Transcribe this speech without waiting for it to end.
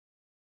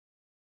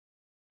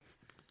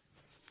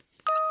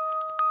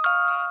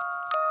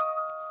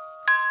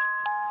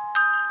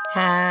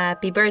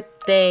Happy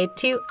birthday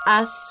to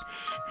us.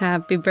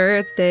 Happy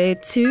birthday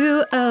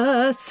to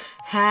us.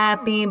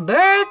 Happy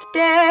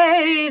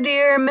birthday,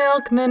 dear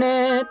Milk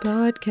Minute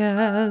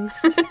Podcast.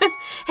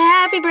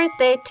 Happy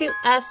birthday to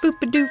us.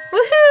 Boop-a-doop.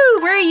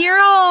 Woohoo! We're a year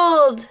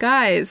old.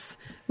 Guys,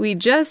 we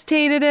just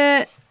dated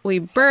it. We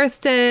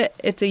birthed it.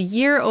 It's a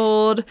year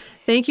old.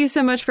 Thank you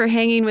so much for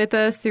hanging with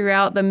us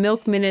throughout the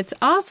Milk Minute's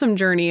awesome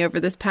journey over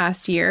this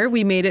past year.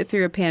 We made it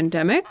through a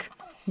pandemic.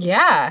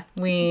 Yeah,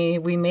 we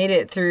made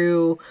it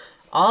through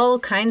all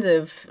kinds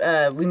of,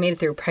 we made it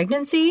through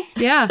pregnancy.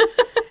 Yeah.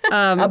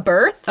 A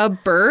birth.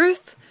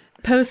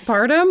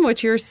 Postpartum,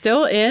 which you're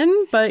still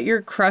in, but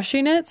you're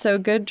crushing it. So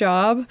good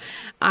job.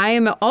 I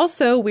am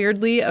also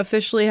weirdly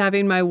officially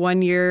having my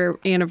 1-year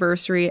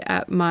anniversary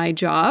at my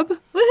job.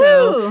 Woohoo!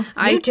 So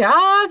new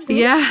jobs,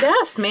 new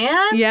stuff,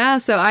 man. Yeah.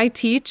 So I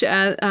teach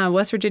at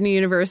West Virginia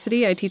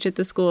University. I teach at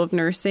the School of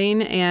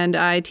Nursing, and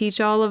I teach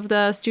all of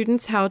the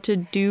students how to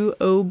do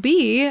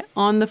OB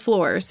on the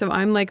floor. So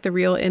I'm like the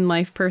real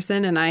in-life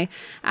person, and I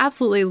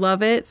absolutely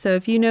love it. So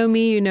if you know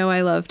me, you know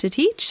I love to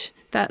teach.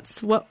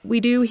 That's what we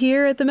do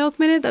here at the Milk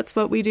Minute. That's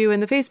what we do in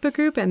the Facebook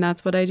group. And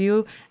that's what I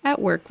do at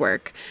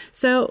work.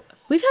 So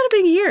we've had a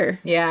big year.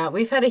 Yeah,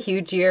 we've had a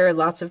huge year.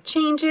 Lots of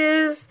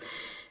changes,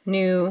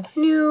 new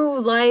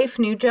life,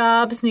 new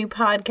jobs, new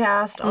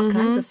podcast, all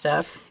kinds of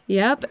stuff.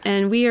 Yep.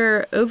 And we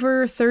are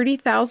over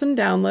 30,000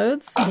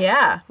 downloads.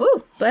 Yeah.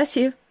 Woo. Bless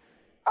you.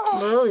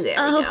 Oh,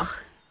 there we go.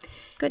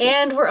 Goodness.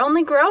 And we're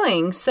only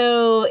growing.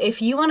 So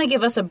if you want to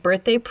give us a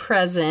birthday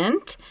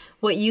present,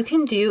 what you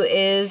can do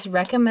is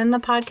recommend the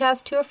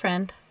podcast to a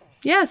friend.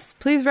 Yes,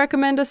 please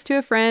recommend us to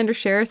a friend or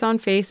share us on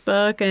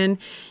Facebook. And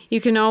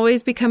you can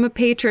always become a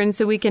patron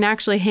so we can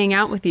actually hang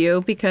out with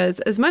you, because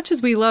as much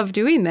as we love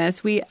doing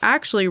this, we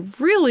actually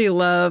really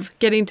love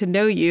getting to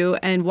know you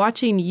and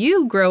watching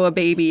you grow a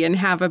baby and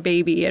have a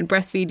baby and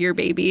breastfeed your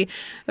baby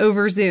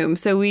over Zoom.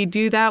 So we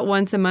do that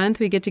once a month.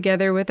 We get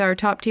together with our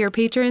top tier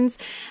patrons,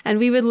 and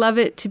we would love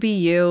it to be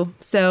you.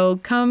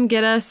 So come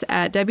get us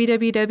at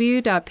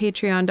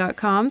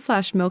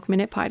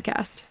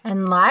www.patreon.com/milkminutepodcast.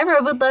 And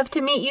Lyra would love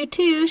to meet you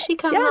too. She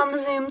comes on the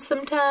Zoom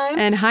sometimes.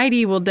 And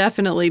Heidi will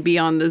definitely be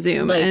on the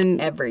Zoom. Like and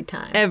every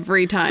time.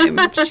 Every time.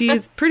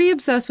 She's pretty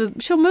obsessed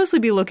with, she'll mostly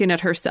be looking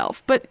at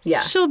herself, but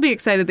she'll be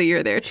excited that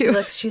you're there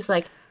too. She's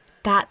like,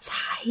 that's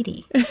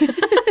Heidi.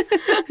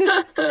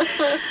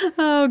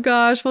 Oh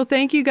gosh. Well,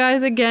 thank you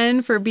guys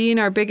again for being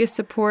our biggest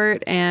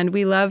support, and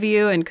we love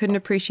you and couldn't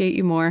appreciate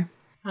you more.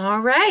 All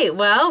right.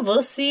 Well,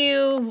 we'll see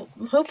you.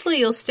 Hopefully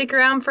you'll stick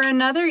around for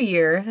another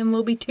year, and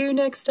we'll be 2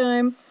 next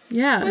time.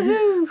 Yeah.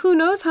 Woohoo. Who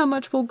knows how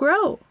much we'll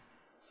grow?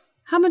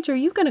 How much are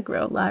you going to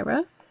grow,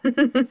 Lyra?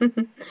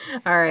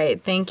 All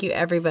right. Thank you,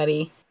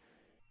 everybody.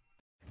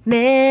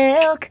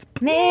 Milk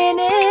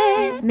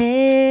Minute,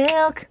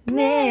 Milk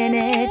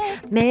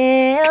Minute,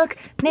 Milk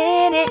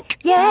Minute,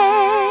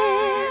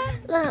 yeah!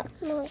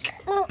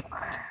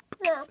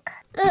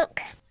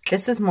 Milk.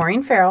 This is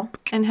Maureen Farrell.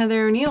 And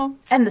Heather O'Neill.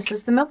 And this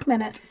is the Milk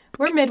Minute.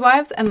 We're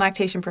midwives and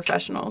lactation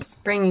professionals,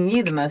 bringing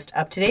you the most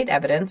up-to-date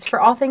evidence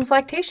for all things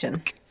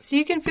lactation, so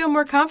you can feel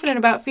more confident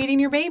about feeding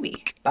your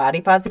baby,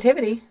 body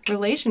positivity,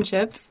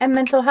 relationships, and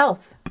mental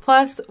health.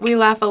 Plus, we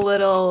laugh a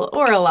little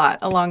or a lot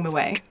along the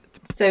way.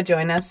 So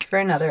join us for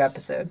another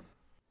episode.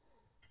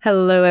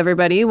 Hello,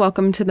 everybody.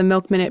 Welcome to the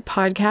Milk Minute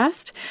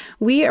Podcast.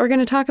 We are going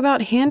to talk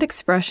about hand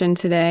expression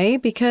today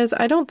because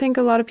I don't think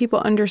a lot of people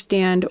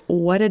understand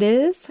what it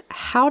is,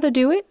 how to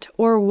do it,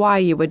 or why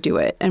you would do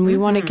it. And we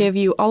want to give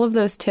you all of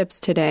those tips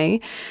today.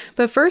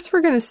 But first,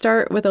 we're going to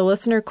start with a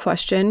listener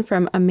question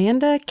from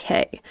Amanda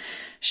K.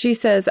 She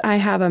says, I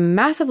have a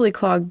massively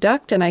clogged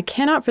duct and I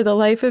cannot for the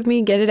life of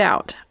me get it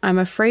out. I'm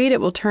afraid it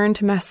will turn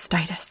to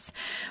mastitis.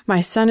 My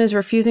son is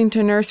refusing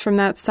to nurse from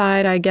that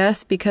side, I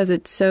guess, because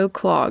it's so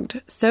clogged.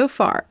 So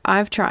far,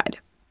 I've tried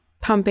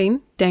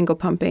pumping, dangle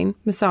pumping,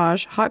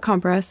 massage, hot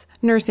compress,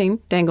 nursing,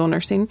 dangle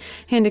nursing,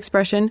 hand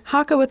expression,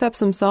 haka with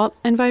Epsom salt,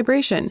 and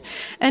vibration.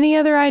 Any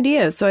other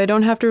ideas so I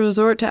don't have to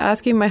resort to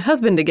asking my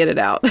husband to get it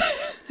out?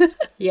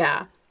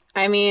 Yeah.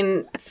 I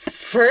mean,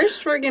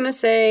 first we're going to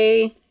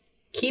say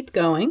keep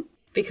going,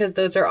 because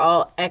those are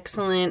all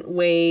excellent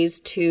ways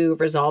to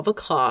resolve a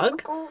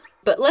clog.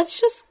 But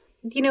let's just,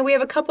 we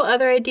have a couple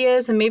other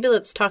ideas, and maybe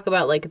let's talk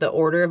about like the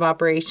order of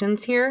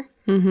operations here.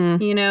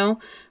 Mm-hmm.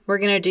 We're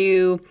going to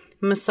do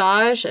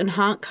massage and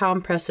hot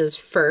compresses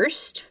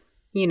first,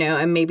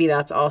 and maybe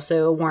that's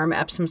also a warm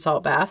Epsom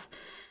salt bath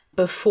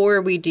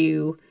before we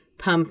do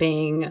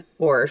pumping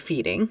or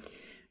feeding.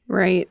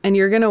 Right. And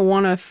you're going to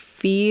want to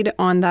feed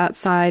on that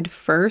side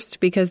first,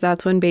 because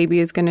that's when baby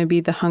is going to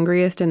be the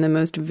hungriest and the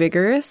most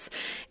vigorous.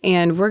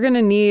 And we're going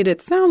to need,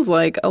 it sounds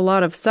like, a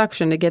lot of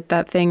suction to get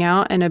that thing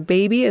out. And a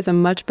baby is a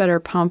much better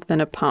pump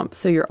than a pump.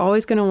 So you're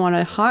always going to want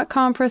a hot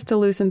compress to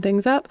loosen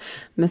things up,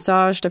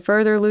 massage to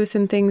further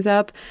loosen things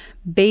up,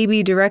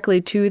 baby directly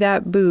to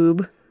that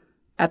boob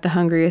at the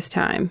hungriest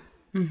time.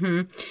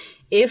 Mm-hmm.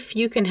 If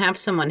you can have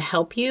someone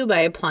help you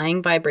by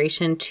applying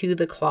vibration to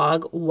the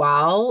clog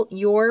while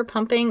you're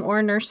pumping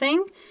or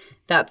nursing,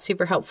 that's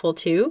super helpful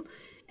too.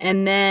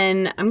 And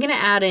then I'm going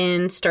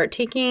to start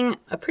taking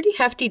a pretty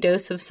hefty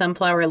dose of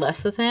sunflower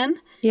lecithin.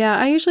 Yeah,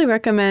 I usually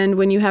recommend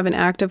when you have an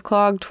active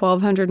clog,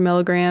 1,200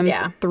 milligrams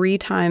 3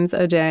 times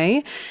a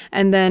day.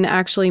 And then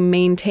actually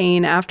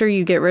maintain, after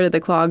you get rid of the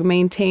clog,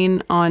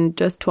 maintain on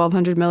just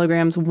 1,200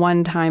 milligrams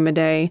 1 time a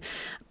day,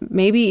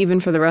 maybe even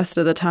for the rest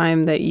of the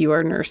time that you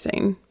are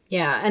nursing.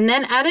 Yeah, and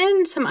then add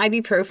in some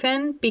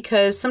ibuprofen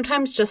because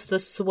sometimes just the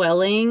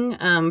swelling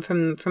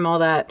from all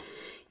that,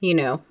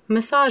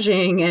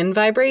 massaging and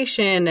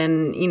vibration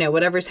and,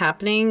 whatever's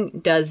happening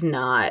does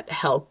not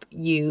help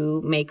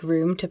you make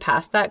room to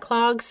pass that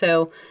clog.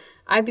 So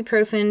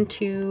ibuprofen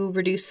to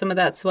reduce some of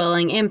that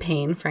swelling and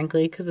pain,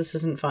 frankly, because this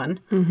isn't fun.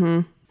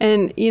 Mm-hmm.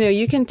 And,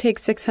 you can take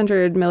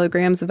 600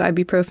 milligrams of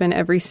ibuprofen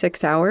every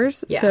 6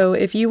 hours. Yeah. So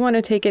if you want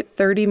to take it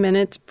 30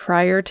 minutes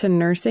prior to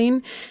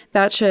nursing,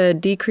 that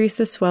should decrease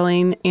the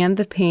swelling and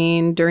the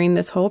pain during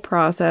this whole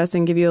process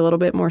and give you a little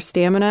bit more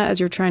stamina as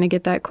you're trying to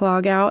get that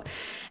clog out.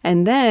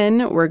 And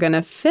then we're going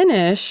to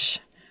finish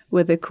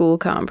with a cool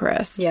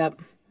compress. Yep.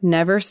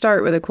 Never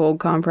start with a cold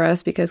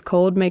compress because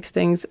cold makes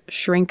things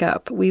shrink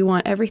up. We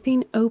want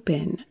everything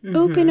open.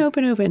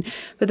 Open.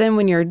 But then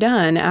when you're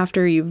done,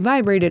 after you've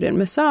vibrated and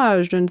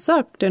massaged and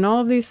sucked and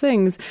all of these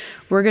things,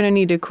 we're going to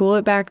need to cool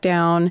it back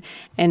down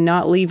and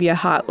not leave you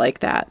hot like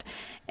that.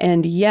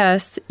 And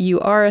yes, you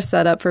are a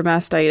setup for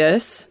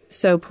mastitis.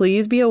 So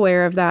please be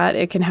aware of that.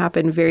 It can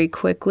happen very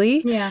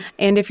quickly. Yeah.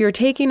 And if you're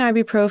taking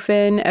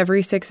ibuprofen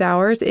every 6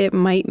 hours, it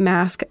might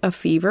mask a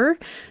fever.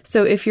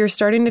 So if you're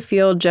starting to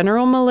feel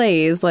general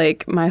malaise,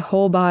 like my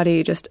whole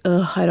body just,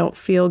 I don't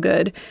feel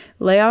good,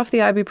 lay off the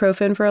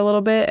ibuprofen for a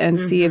little bit and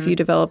see if you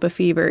develop a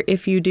fever.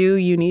 If you do,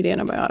 you need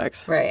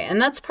antibiotics. Right.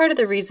 And that's part of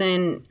the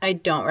reason I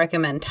don't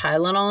recommend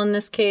Tylenol in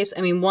this case.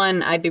 I mean,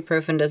 one,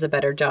 ibuprofen does a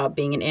better job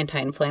being an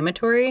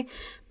anti-inflammatory,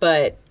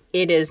 but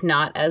it is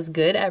not as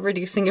good at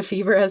reducing a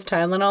fever as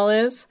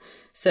Tylenol is.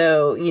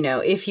 So,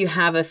 if you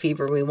have a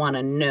fever, we want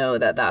to know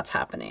that that's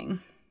happening.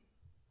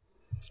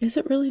 Is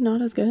it really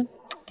not as good?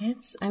 I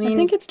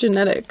think it's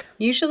genetic.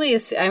 Usually,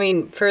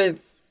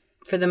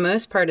 for the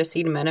most part,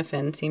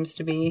 acetaminophen seems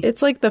to be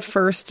It's like the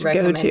first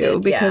go-to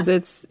because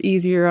it's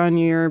easier on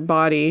your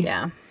body.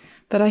 Yeah.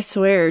 But I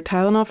swear,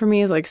 Tylenol for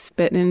me is like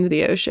spitting into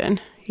the ocean.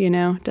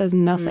 It does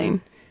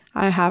nothing.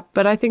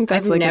 But I think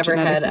that's I've like never a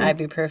genetic had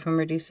thing. ibuprofen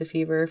reduce a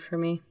fever for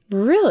me.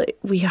 Really?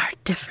 We are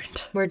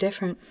different. We're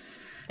different.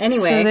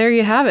 Anyway. So there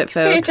you have it,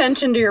 folks. Pay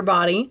attention to your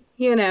body,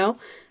 know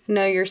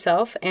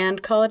yourself,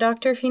 and call a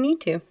doctor if you need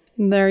to.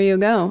 There you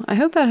go. I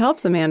hope that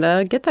helps,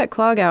 Amanda. Get that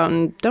clog out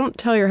and don't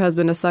tell your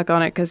husband to suck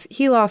on it because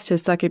he lost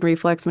his sucking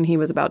reflex when he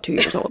was about 2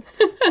 years old.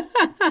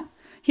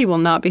 He will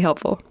not be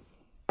helpful.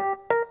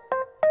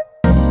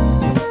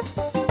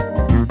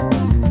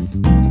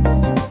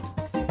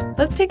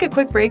 Let's take a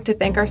quick break to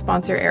thank our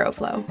sponsor,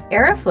 Aeroflow.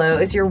 Aeroflow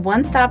is your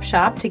one-stop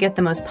shop to get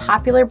the most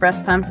popular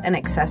breast pumps and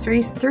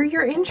accessories through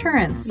your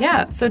insurance.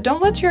 Yeah, so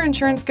don't let your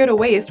insurance go to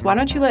waste. Why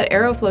don't you let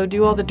Aeroflow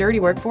do all the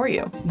dirty work for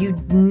you? You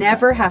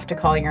never have to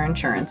call your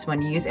insurance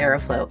when you use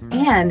Aeroflow,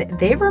 and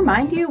they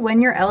remind you when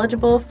you're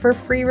eligible for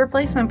free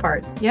replacement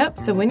parts. Yep,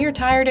 so when you're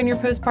tired in your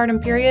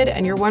postpartum period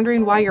and you're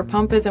wondering why your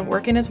pump isn't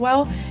working as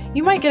well,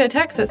 you might get a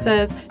text that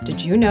says,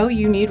 "Did you know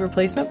you need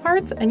replacement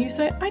parts?" And you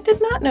say, "I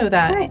did not know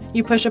that." Right.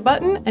 You push a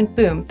button and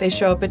boom, they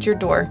show up at your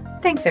door.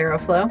 Thanks,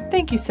 Aeroflow.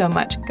 Thank you so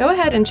much. Go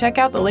ahead and check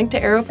out the link to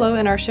Aeroflow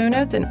in our show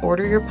notes and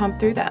order your pump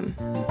through them.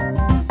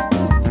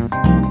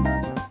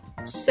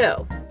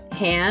 So,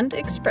 hand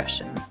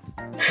expression.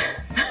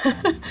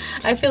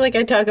 I feel like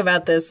I talk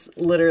about this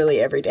literally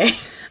every day.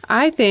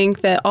 I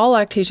think that all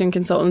lactation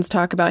consultants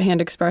talk about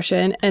hand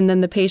expression, and then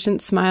the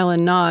patients smile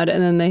and nod,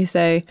 and then they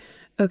say,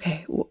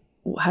 okay,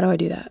 how do I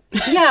do that?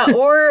 Yeah,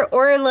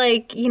 or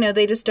like,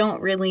 they just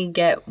don't really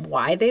get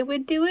why they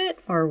would do it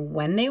or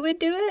when they would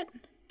do it.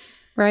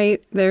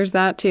 Right, there's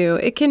that too.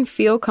 It can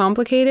feel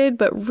complicated,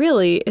 but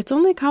really, it's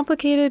only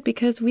complicated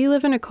because we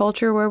live in a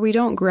culture where we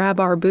don't grab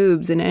our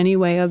boobs in any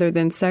way other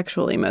than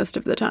sexually most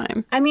of the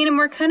time. I mean, and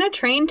we're kind of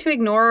trained to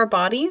ignore our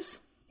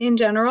bodies in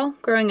general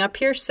growing up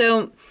here.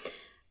 So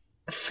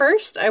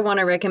first, I want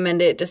to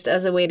recommend it just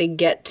as a way to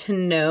get to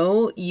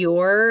know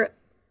your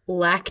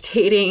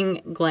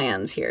lactating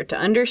glands here, to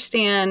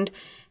understand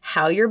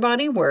how your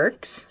body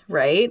works,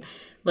 right?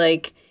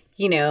 Like,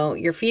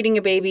 you're feeding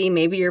a baby,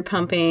 maybe you're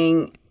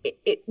pumping.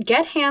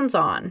 Get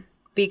hands-on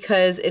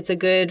because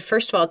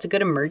first of all, it's a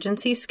good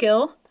emergency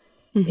skill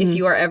if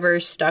you are ever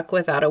stuck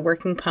without a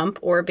working pump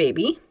or a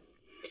baby.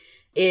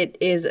 It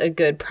is a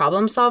good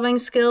problem-solving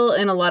skill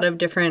in a lot of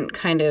different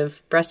kind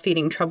of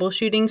breastfeeding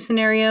troubleshooting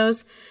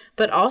scenarios.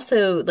 But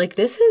also,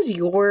 this is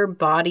your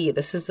body.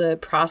 This is a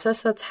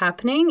process that's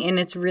happening, and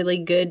it's really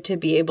good to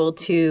be able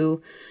to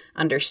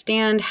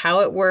understand how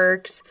it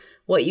works,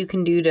 what you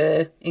can do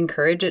to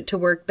encourage it to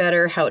work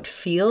better, how it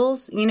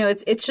feels.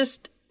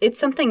 It's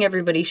something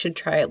everybody should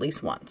try at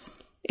least once.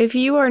 If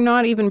you are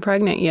not even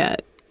pregnant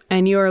yet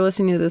and you are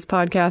listening to this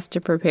podcast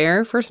to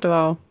prepare, first of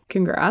all,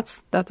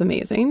 congrats. That's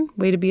amazing.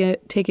 Way to be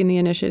taking the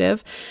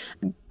initiative.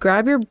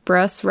 Grab your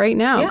breasts right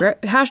now. Yeah.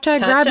 Hashtag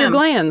Touch grab your them.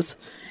 glands.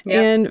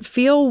 Yep. And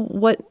feel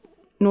what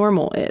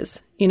normal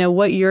is,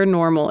 what your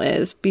normal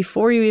is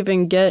before you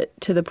even get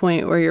to the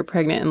point where you're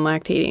pregnant and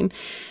lactating,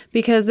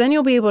 because then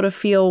you'll be able to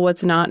feel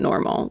what's not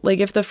normal. Like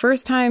if the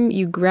first time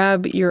you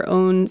grab your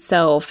own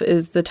self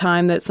is the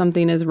time that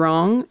something is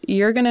wrong,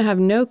 you're going to have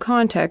no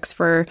context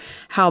for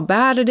how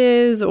bad it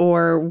is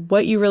or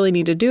what you really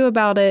need to do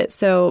about it.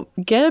 So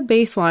get a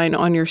baseline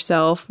on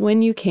yourself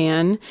when you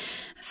can.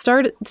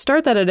 Start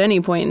that at any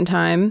point in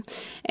time,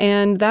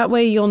 and that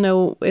way you'll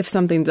know if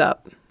something's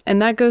up. And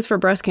that goes for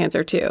breast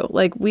cancer too.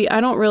 Like I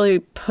don't really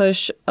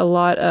push a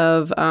lot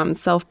of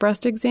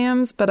self-breast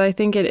exams, but I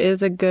think it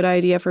is a good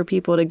idea for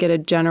people to get a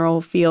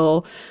general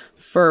feel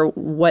for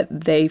what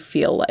they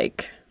feel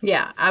like.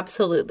 Yeah,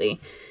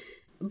 absolutely.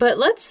 But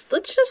let's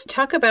just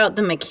talk about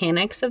the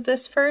mechanics of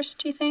this first,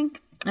 do you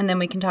think? And then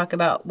we can talk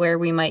about where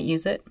we might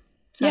use it.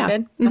 Sound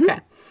good? Mm-hmm. Okay.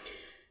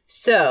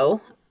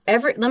 So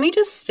let me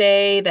just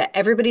say that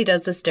everybody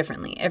does this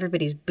differently.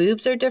 Everybody's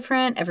boobs are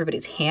different.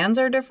 Everybody's hands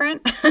are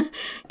different.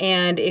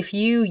 And if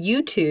you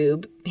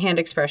YouTube hand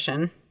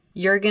expression,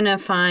 you're going to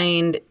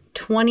find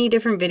 20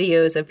 different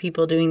videos of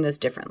people doing this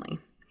differently.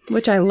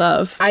 Which I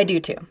love. I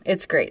do too.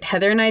 It's great.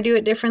 Heather and I do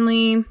it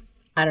differently.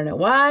 I don't know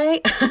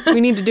why.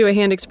 We need to do a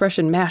hand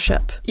expression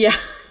mashup. Yeah.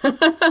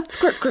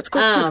 Squirt, squirt, squirt,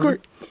 squirt,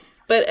 squirt.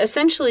 But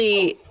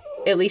essentially,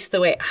 at least the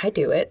way I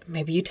do it,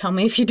 maybe you tell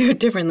me if you do it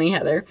differently,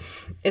 Heather,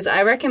 is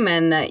I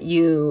recommend that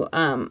you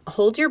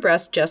hold your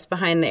breast just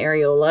behind the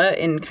areola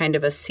in kind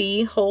of a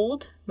C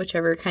hold,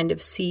 whichever kind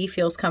of C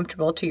feels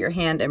comfortable to your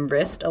hand and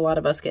wrist. A lot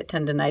of us get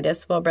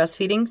tendinitis while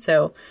breastfeeding,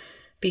 so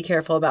be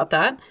careful about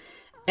that.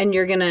 And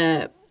you're going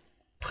to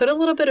put a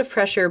little bit of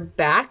pressure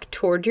back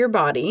toward your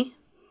body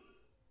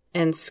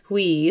and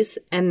squeeze,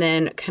 and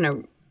then kind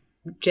of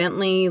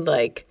gently,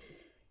 like,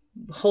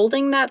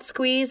 holding that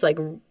squeeze, like,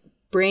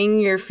 bring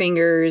your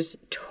fingers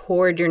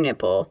toward your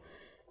nipple.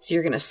 So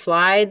you're going to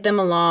slide them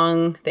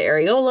along the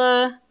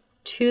areola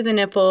to the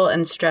nipple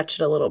and stretch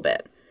it a little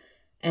bit.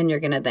 And you're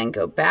going to then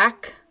go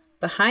back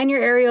behind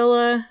your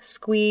areola,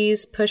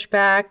 squeeze, push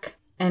back,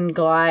 and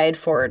glide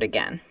forward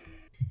again.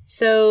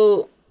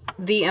 So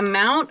the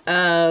amount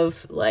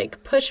of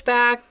like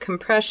pushback,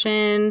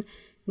 compression,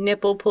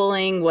 nipple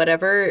pulling,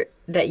 whatever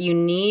that you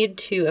need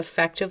to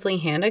effectively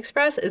hand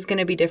express is going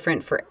to be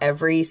different for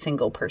every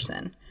single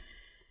person.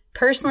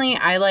 Personally,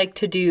 I like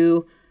to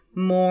do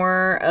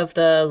more of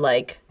the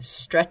like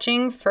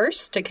stretching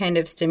first to kind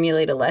of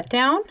stimulate a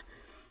letdown.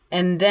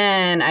 And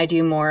then I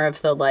do more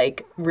of the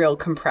like real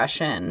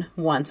compression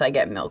once I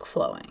get milk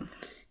flowing.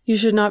 You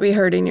should not be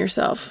hurting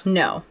yourself.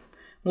 No.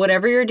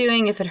 Whatever you're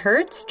doing, if it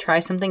hurts, try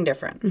something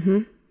different. Mm-hmm.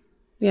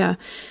 Yeah.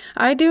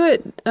 I do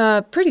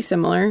it pretty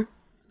similar.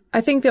 I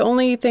think the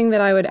only thing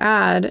that I would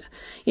add,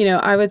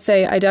 I would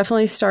say I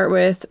definitely start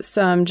with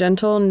some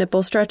gentle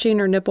nipple stretching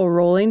or nipple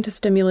rolling to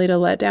stimulate a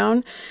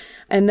letdown.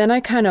 And then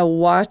I kind of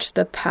watch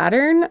the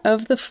pattern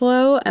of the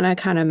flow and I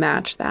kind of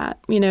match that.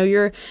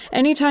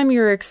 Anytime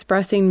you're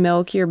expressing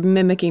milk, you're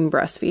mimicking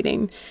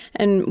breastfeeding.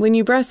 And when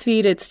you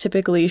breastfeed, it's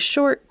typically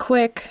short,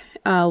 quick,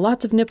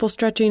 lots of nipple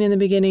stretching in the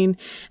beginning,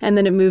 and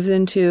then it moves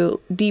into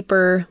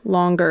deeper,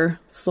 longer,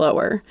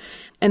 slower.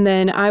 And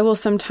then I will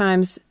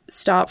sometimes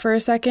stop for a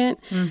second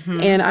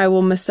and I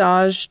will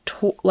massage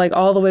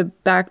all the way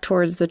back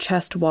towards the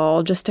chest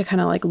wall just to kind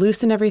of like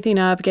loosen everything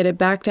up, get it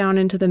back down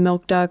into the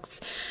milk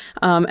ducts,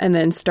 and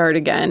then start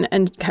again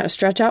and kind of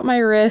stretch out my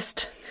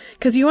wrist.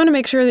 Because you want to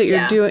make sure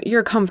that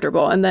you're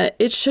comfortable and that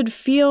it should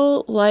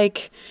feel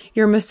like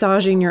you're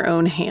massaging your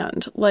own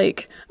hand.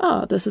 Like,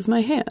 oh, this is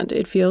my hand.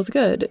 It feels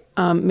good.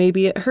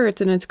 Maybe it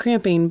hurts and it's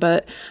cramping,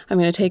 but I'm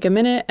going to take a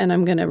minute and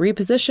I'm going to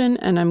reposition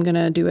and I'm going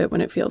to do it when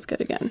it feels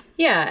good again.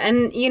 Yeah.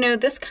 And,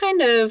 this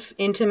kind of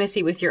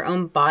intimacy with your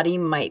own body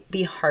might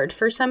be hard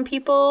for some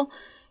people,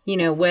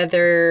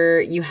 whether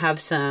you have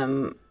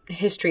some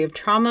history of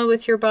trauma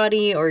with your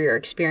body or you're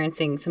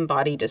experiencing some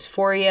body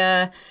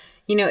dysphoria.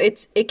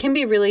 It can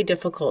be really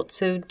difficult.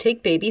 So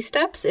take baby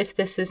steps if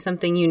this is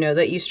something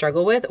that you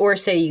struggle with, or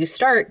say you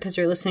start because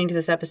you're listening to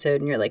this episode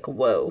and you're like,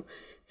 whoa,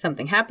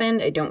 something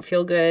happened. I don't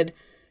feel good.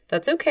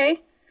 That's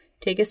okay.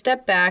 Take a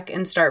step back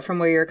and start from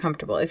where you're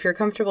comfortable. If you're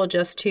comfortable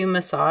just to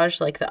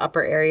massage like the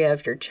upper area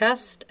of your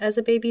chest as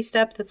a baby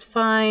step, that's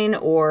fine.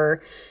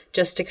 Or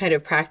just to kind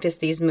of practice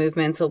these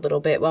movements a little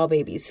bit while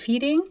baby's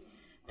feeding,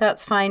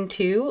 that's fine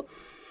too.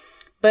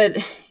 But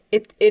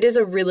it is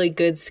a really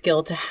good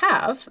skill to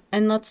have.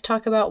 And let's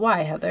talk about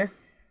why, Heather.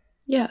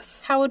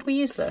 Yes. How would we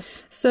use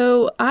this?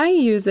 So I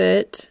use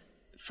it,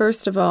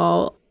 first of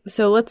all,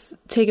 so let's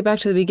take it back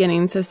to the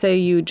beginning. So say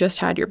you just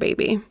had your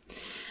baby,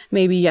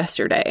 maybe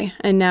yesterday,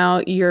 and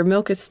now your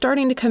milk is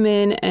starting to come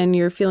in and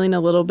you're feeling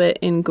a little bit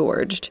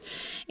engorged.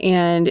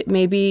 And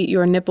maybe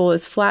your nipple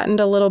is flattened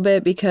a little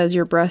bit because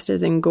your breast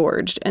is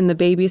engorged and the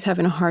baby's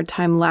having a hard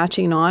time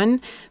latching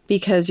on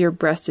because your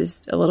breast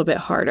is a little bit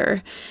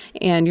harder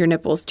and your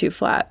nipple's too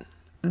flat.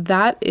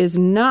 That is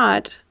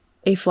not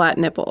a flat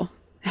nipple.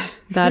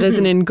 That is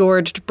an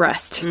engorged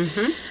breast.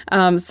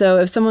 So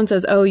if someone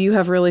says, oh, you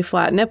have really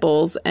flat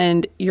nipples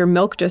and your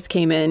milk just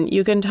came in,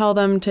 you can tell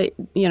them to,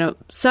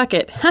 suck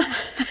it.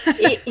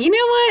 You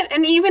know what?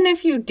 And even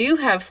if you do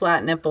have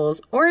flat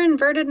nipples or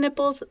inverted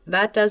nipples,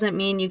 that doesn't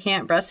mean you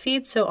can't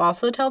breastfeed. So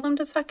also tell them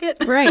to suck it.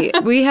 Right.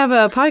 We have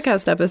a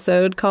podcast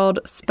episode called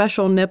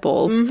Special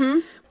Nipples.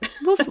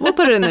 We'll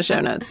put it in the show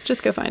notes.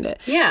 Just go find it.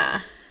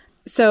 Yeah.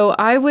 So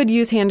I would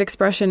use hand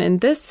expression in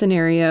this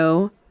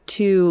scenario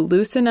to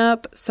loosen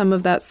up some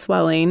of that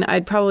swelling.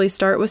 I'd probably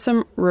start with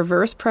some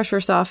reverse pressure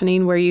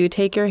softening where you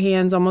take your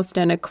hands almost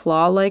in a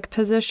claw-like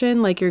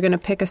position, like you're going to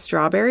pick a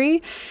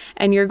strawberry,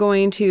 and you're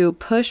going to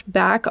push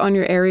back on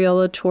your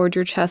areola toward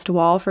your chest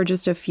wall for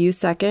just a few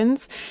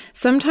seconds.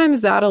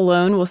 Sometimes that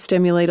alone will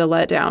stimulate a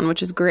letdown,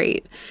 which is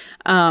great.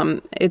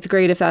 It's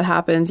great if that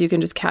happens. You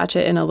can just catch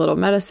it in a little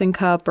medicine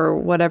cup or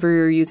whatever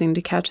you're using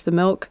to catch the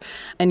milk.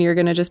 And you're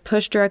going to just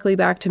push directly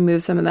back to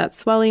move some of that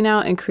swelling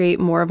out and create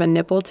more of a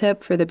nipple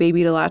tip for the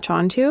baby to latch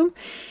onto.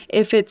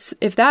 If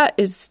that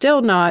is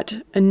still not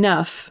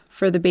enough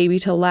for the baby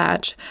to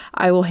latch,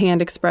 I will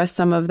hand express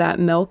some of that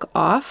milk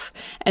off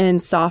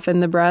and soften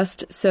the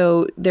breast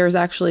so there's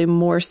actually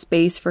more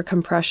space for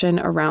compression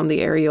around the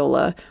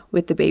areola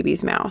with the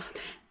baby's mouth.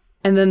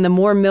 And then the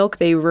more milk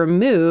they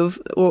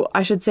remove, or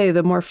I should say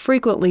the more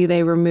frequently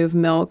they remove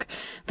milk,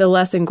 the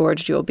less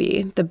engorged you'll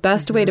be. The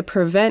best way to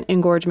prevent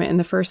engorgement in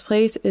the first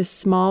place is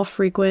small,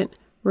 frequent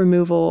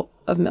removal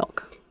of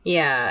milk.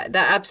 Yeah,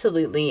 that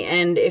absolutely.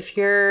 And if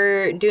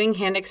you're doing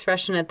hand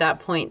expression at that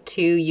point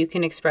too, you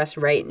can express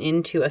right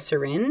into a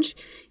syringe.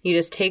 You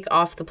just take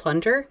off the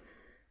plunger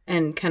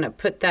and kind of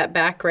put that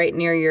back right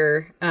near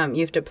your, you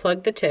have to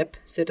plug the tip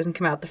so it doesn't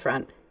come out the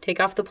front. Take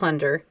off the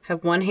plunger,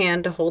 have one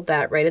hand to hold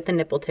that right at the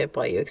nipple tip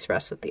while you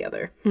express with the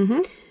other.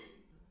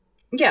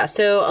 Yeah,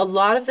 so a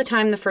lot of the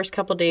time, the first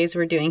couple days,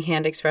 we're doing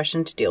hand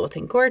expression to deal with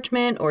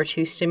engorgement or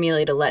to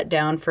stimulate a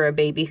letdown for a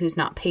baby who's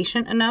not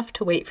patient enough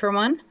to wait for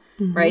one,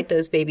 right?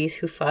 Those babies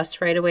who fuss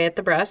right away at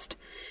the breast.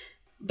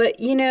 But,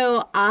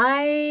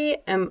 my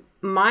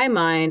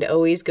mind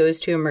always goes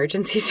to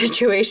emergency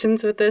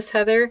situations with this,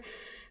 Heather,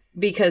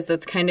 because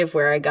that's kind of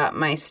where I got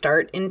my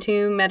start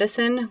into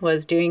medicine,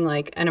 was doing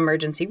like an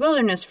emergency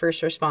wilderness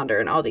first responder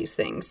and all these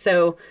things.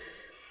 So,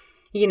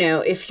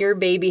 if your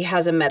baby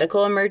has a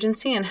medical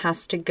emergency and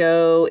has to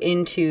go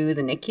into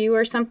the NICU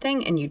or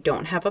something and you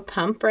don't have a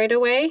pump right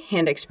away,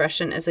 hand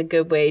expression is a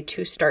good way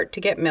to start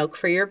to get milk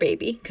for your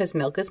baby because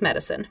milk is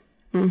medicine.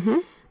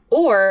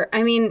 Or,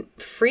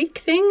 freak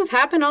things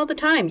happen all the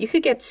time. You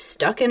could get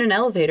stuck in an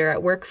elevator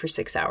at work for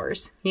 6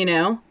 hours,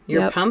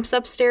 Your pump's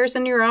upstairs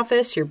in your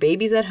office, your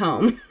baby's at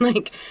home.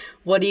 Like,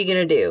 what are you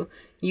going to do?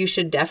 You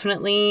should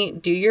definitely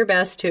do your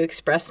best to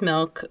express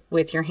milk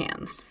with your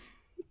hands.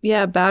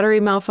 Yeah, battery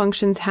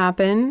malfunctions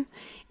happen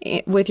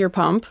with your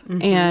pump.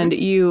 And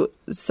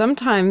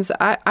sometimes,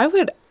 I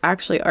would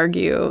actually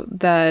argue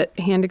that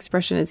hand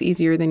expression is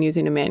easier than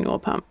using a manual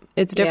pump.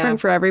 It's different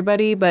for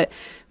everybody, but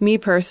me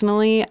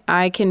personally,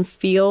 I can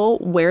feel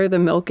where the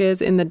milk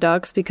is in the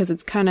ducts because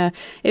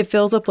it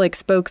fills up like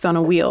spokes on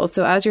a wheel.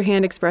 So as you're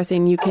hand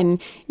expressing, you can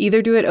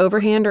either do it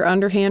overhand or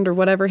underhand or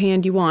whatever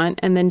hand you want,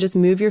 and then just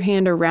move your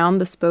hand around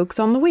the spokes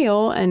on the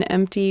wheel and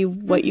empty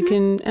what you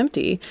can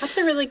empty. That's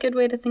a really good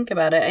way to think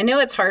about it. I know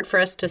it's hard for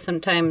us to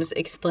sometimes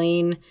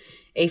explain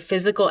a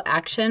physical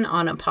action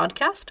on a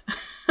podcast.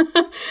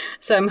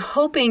 So I'm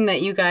hoping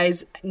that you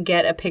guys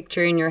get a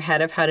picture in your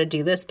head of how to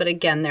do this. But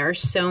again, there are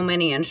so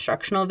many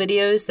instructional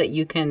videos that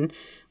you can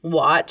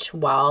watch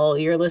while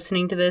you're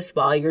listening to this,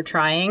 while you're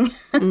trying.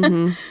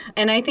 And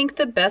I think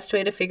the best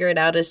way to figure it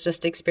out is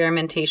just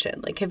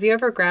experimentation. Like, have you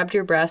ever grabbed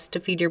your breast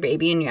to feed your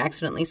baby and you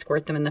accidentally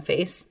squirt them in the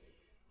face?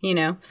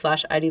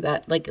 I do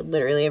that like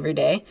literally every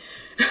day.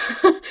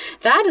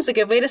 That is a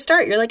good way to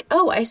start. You're like,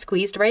 oh, I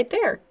squeezed right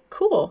there.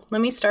 Cool.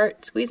 Let me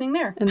start squeezing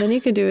there. And then you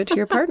can do it to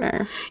your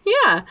partner.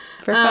 Yeah.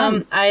 For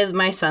fun.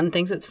 My son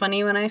thinks it's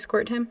funny when I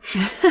squirt him.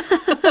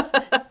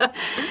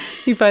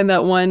 You find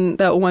that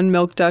one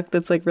milk duct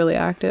that's like really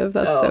active.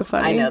 That's so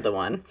funny. I know the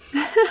one.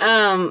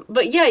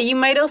 But yeah, you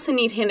might also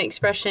need hand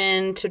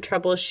expression to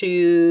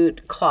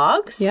troubleshoot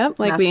clogs. Yep,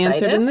 like we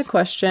answered in the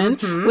question,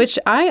 which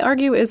I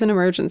argue is an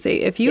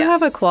emergency. If you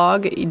have a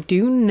clog,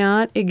 do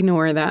not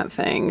ignore that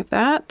thing.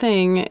 That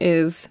thing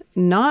is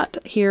not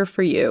here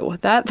for you.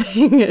 That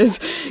thing is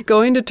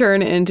going to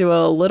turn into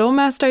a little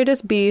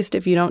mastitis beast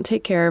if you don't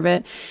take care of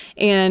it.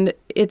 And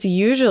it's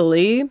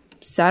usually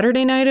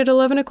Saturday night at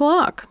 11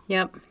 o'clock.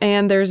 Yep.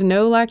 And there's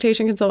no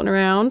lactation consultant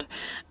around.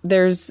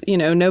 There's,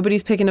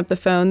 nobody's picking up the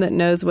phone that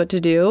knows what to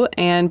do.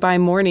 And by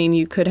morning,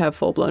 you could have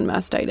full-blown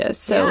mastitis.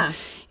 So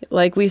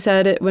like we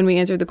said when we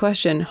answered the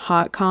question,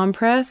 hot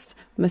compress,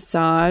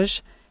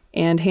 massage,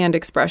 and hand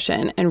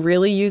expression, and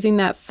really using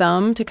that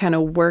thumb to kind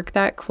of work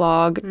that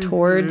clog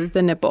towards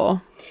the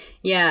nipple.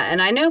 Yeah, and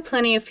I know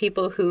plenty of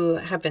people who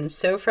have been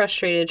so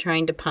frustrated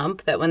trying to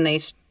pump that when they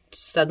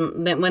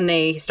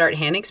start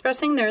hand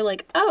expressing, they're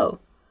like, oh,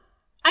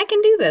 I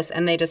can do this,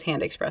 and they just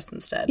hand express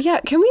instead.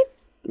 Yeah, can we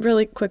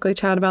really quickly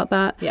chat about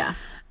that? Yeah.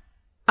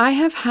 I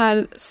have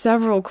had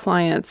several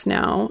clients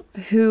now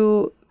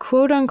who,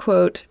 quote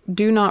unquote,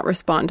 do not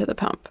respond to the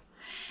pump.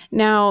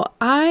 Now,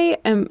 I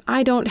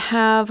don't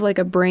have like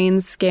a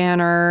brain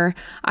scanner.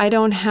 I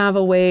don't have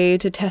a way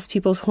to test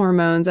people's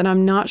hormones, and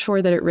I'm not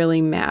sure that it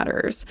really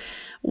matters.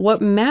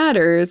 What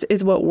matters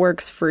is what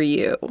works for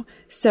you.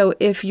 So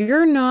if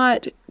you're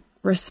not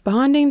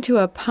responding to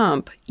a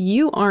pump,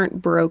 you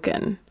aren't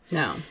broken.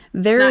 No,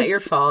 it's not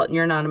your fault.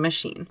 You're not a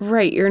machine.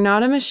 Right. You're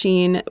not a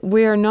machine.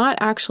 We're not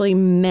actually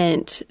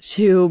meant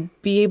to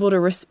be able to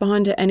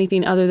respond to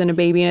anything other than a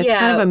baby. And it's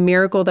kind of a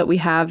miracle that we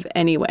have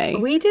anyway.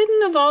 We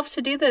didn't evolve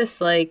to do this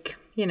like,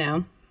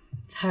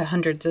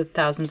 hundreds of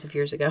thousands of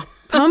years ago.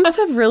 Pumps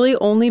have really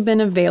only been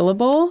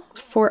available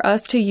for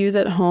us to use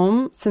at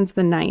home since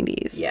the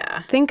 90s.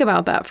 Yeah. Think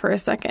about that for a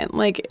second.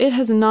 Like, it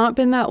has not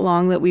been that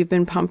long that we've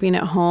been pumping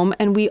at home,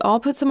 and we all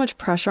put so much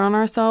pressure on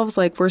ourselves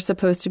like we're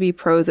supposed to be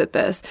pros at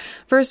this.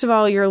 First of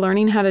all, you're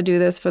learning how to do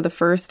this for the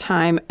first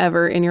time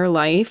ever in your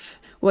life.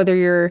 Whether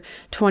you're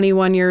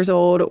 21 years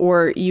old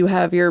or you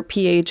have your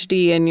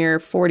PhD and you're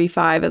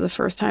 45 as a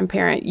first-time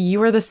parent,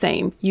 you are the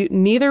same.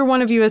 Neither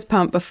one of you has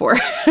pumped before.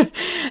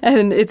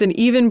 And it's an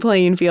even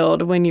playing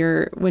field when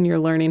you're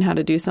learning how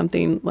to do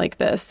something like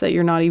this that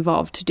you're not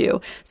evolved to do.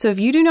 So if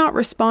you do not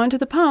respond to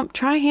the pump,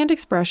 try hand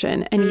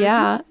expression. And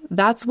yeah,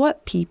 that's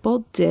what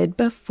people did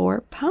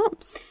before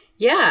pumps.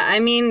 Yeah, I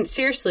mean,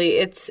 seriously,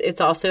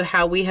 it's also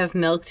how we have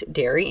milked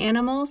dairy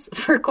animals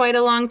for quite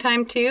a long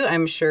time, too.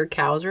 I'm sure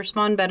cows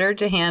respond better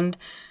to hand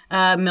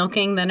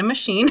milking than a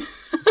machine.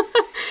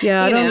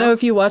 Yeah, I don't know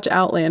if you watch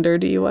Outlander.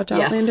 Do you watch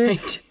Outlander?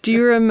 Yes, I do. Do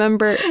you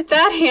remember?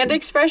 That hand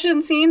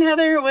expression scene,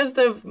 Heather, was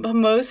the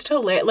most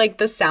hilarious. Like,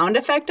 the sound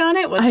effect on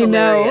it was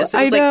hilarious.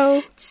 I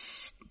know.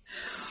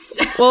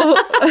 Well,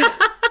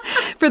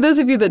 for those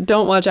of you that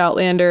don't watch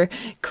Outlander,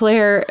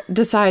 Claire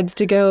decides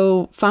to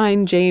go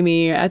find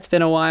Jamie. It's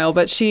been a while,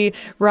 but she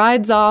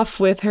rides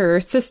off with her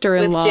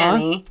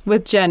sister-in-law.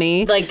 With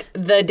Jenny. Like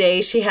the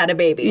day she had a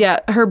baby. Yeah,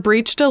 her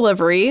breech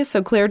delivery.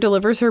 So Claire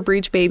delivers her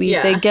breech baby.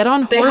 Yeah. They get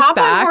on horseback. They hop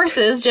on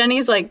horses.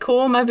 Jenny's like,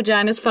 cool, my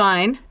vagina's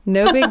fine.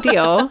 No big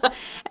deal.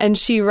 And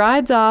she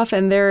rides off,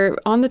 and they're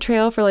on the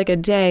trail for like a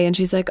day, and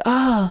she's like,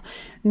 oh,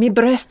 me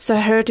breasts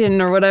are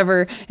hurting or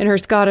whatever in her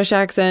Scottish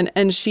accent,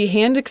 and she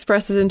hand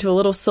expresses into a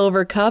little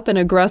silver cup and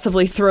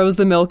aggressively throws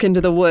the milk into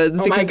the woods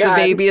because the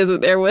baby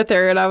isn't there with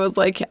her. And I was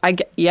like, I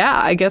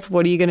guess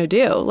what are you gonna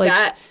do? Like,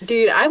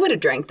 dude, I would have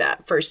drank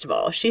that. First of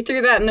all, she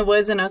threw that in the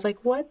woods, and I was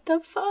like, what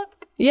the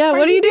fuck? Yeah,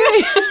 what are you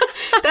doing?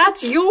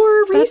 That's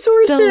your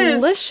resources. That's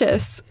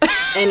delicious.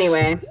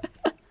 Anyway,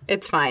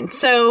 it's fine.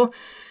 So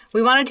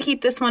we wanted to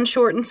keep this one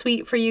short and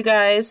sweet for you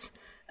guys.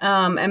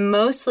 And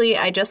mostly,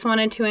 I just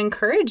wanted to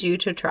encourage you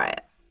to try it.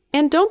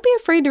 And don't be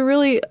afraid to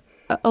really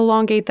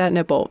elongate that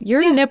nipple.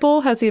 Your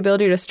nipple has the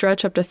ability to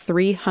stretch up to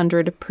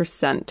 300%.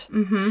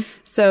 Mm-hmm.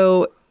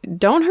 So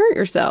don't hurt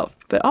yourself,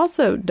 but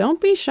also don't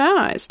be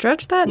shy.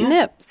 Stretch that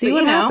nip. See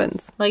what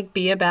happens. Like,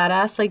 be a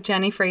badass like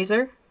Jenny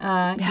Fraser.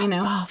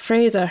 Oh,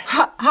 Fraser.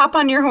 Hop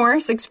on your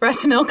horse,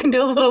 express milk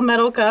into a little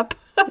metal cup.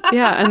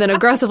 Yeah, and then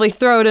aggressively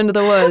throw it into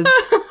the woods.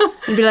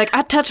 And be like,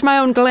 I touch my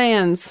own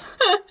glands.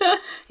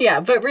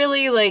 Yeah, but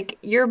really, like,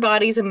 your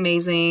body's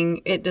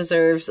amazing. It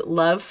deserves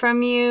love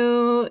from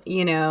you.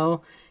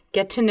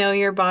 Get to know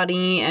your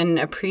body and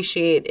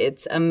appreciate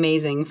its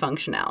amazing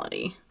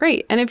functionality.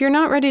 Right. And if you're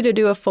not ready to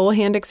do a full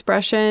hand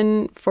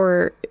expression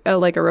for a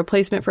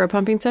replacement for a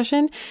pumping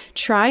session,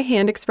 try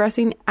hand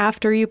expressing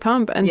after you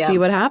pump and see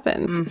what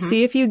happens. Mm-hmm.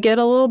 See if you get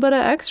a little bit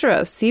of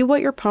extra. See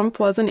what your pump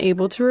wasn't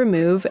able to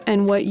remove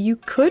and what you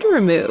could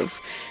remove.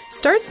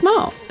 Start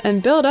small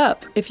and build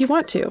up if you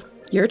want to.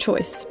 Your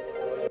choice.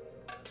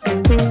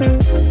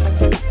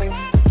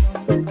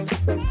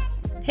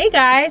 Hey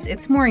guys,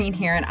 it's Maureen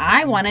here, and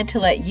I wanted to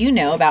let you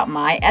know about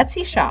my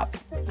Etsy shop.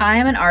 I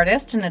am an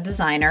artist and a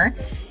designer,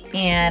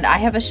 and I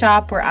have a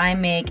shop where I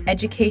make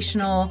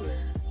educational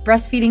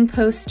breastfeeding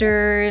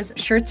posters,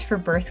 shirts for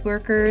birth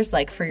workers,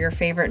 like for your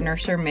favorite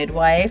nurse or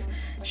midwife,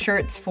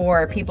 shirts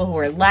for people who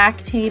are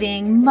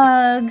lactating,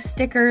 mugs,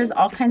 stickers,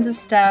 all kinds of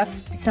stuff.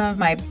 Some of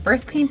my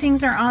birth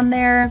paintings are on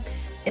there.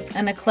 It's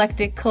an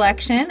eclectic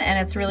collection, and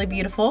it's really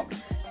beautiful.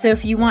 So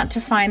if you want to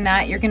find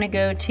that, you're going to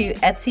go to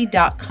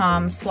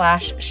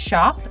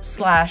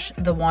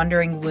etsy.com/shop/The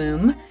Wandering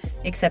Womb,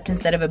 except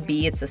instead of a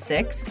B, it's a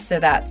 6. So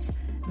that's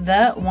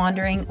The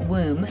Wandering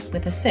Womb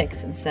with a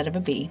 6 instead of a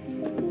B.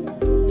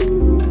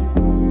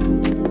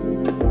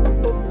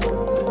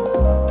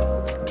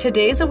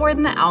 Today's award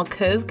in the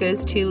alcove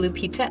goes to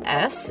Lupita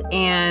S.,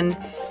 and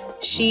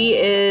she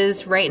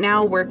is right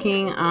now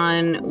working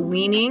on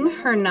weaning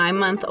her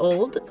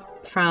 9-month-old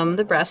from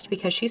the breast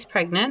because she's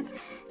pregnant.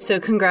 So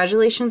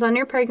congratulations on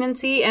your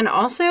pregnancy. And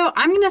also,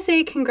 I'm going to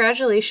say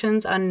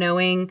congratulations on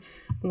knowing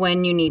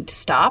when you need to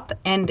stop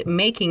and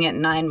making it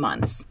 9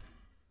 months.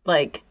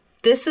 Like,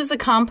 this is a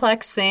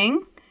complex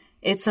thing.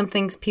 It's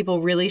something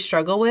people really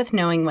struggle with,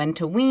 knowing when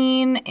to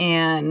wean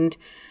and,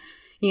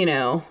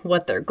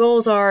 what their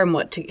goals are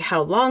and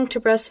how long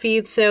to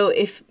breastfeed. So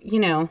if,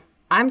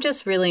 I'm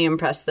just really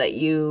impressed that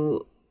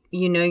you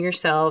know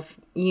yourself,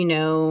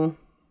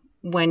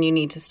 when you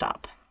need to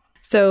stop.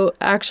 So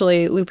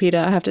actually,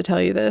 Lupita, I have to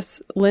tell you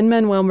this.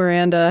 Lin-Manuel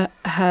Miranda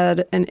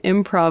had an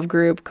improv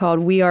group called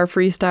We Are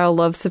Freestyle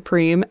Love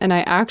Supreme, and I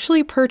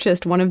actually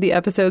purchased one of the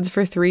episodes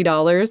for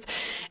 $3,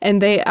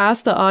 and they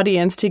asked the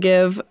audience to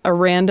give a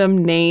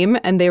random name,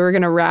 and they were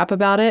going to rap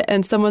about it,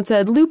 and someone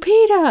said,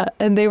 Lupita,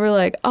 and they were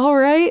like, all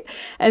right,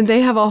 and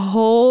they have a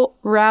whole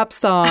rap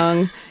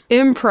song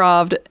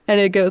improv'd, and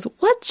it goes,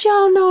 what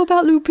y'all know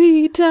about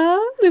Lupita?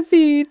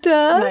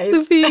 Lupita,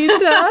 Nice.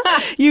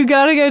 Lupita. You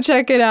gotta go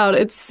check it out.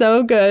 It's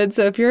so good.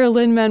 So if you're a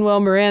Lin-Manuel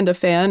Miranda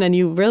fan and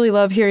you really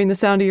love hearing the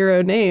sound of your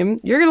own name,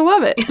 you're gonna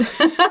love it.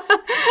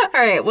 All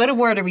right, what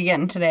award are we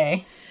getting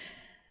today?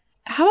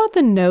 How about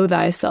the Know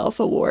Thyself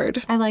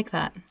Award? I like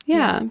that.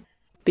 Yeah.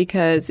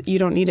 Because you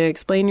don't need to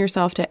explain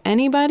yourself to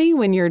anybody.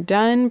 When you're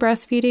done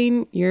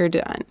breastfeeding, you're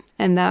done.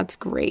 And that's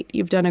great.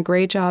 You've done a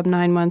great job.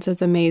 9 months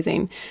is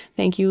amazing.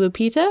 Thank you,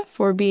 Lupita,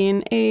 for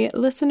being a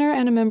listener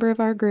and a member of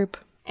our group.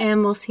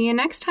 And we'll see you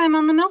next time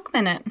on the Milk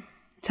Minute.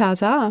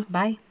 Ta-ta.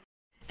 Bye.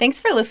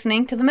 Thanks for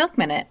listening to the Milk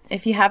Minute.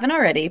 If you haven't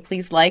already,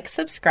 please like,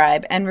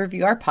 subscribe, and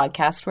review our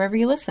podcast wherever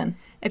you listen.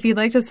 If you'd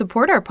like to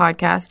support our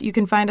podcast, you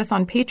can find us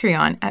on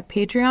Patreon at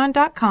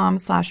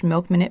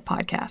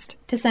patreon.com/milkminutepodcast.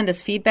 To send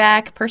us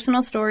feedback,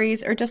 personal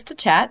stories, or just to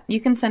chat,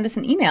 you can send us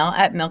an email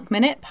at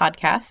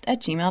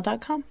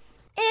milkminutepodcast@gmail.com.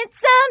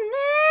 It's a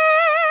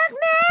Milk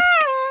Minute.